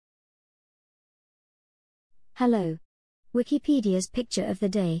Hello. Wikipedia's picture of the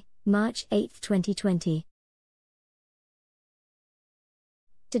day, March 8, 2020.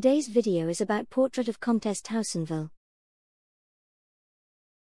 Today's video is about Portrait of Comtesse Tausonville.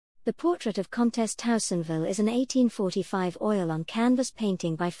 The Portrait of Comtesse Tausonville is an 1845 oil-on-canvas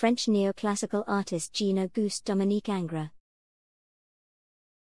painting by French Neoclassical artist Jean-Auguste-Dominique Ingres.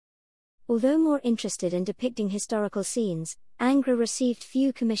 Although more interested in depicting historical scenes, Ingres received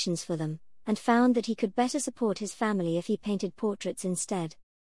few commissions for them, and found that he could better support his family if he painted portraits instead.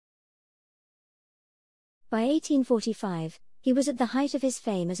 By 1845, he was at the height of his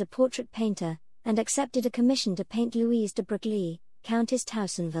fame as a portrait painter, and accepted a commission to paint Louise de Broglie, Countess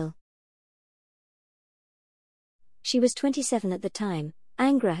Tausonville. She was 27 at the time.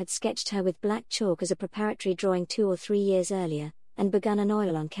 Ingres had sketched her with black chalk as a preparatory drawing 2 or 3 years earlier, and begun an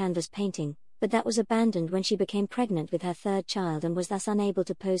oil-on-canvas painting, but that was abandoned when she became pregnant with her third child and was thus unable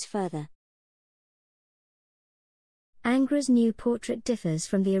to pose further. Ingres' new portrait differs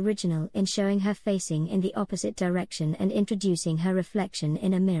from the original in showing her facing in the opposite direction and introducing her reflection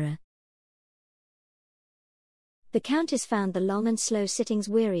in a mirror. The Countess found the long and slow sittings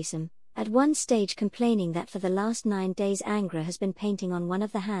wearisome, at one stage complaining that for the last 9 days Ingres has been painting on one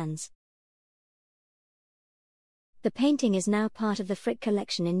of the hands. The painting is now part of the Frick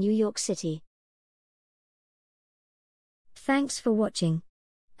collection in New York City. Thanks for watching.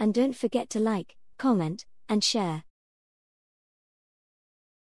 And don't forget to like, comment, and share.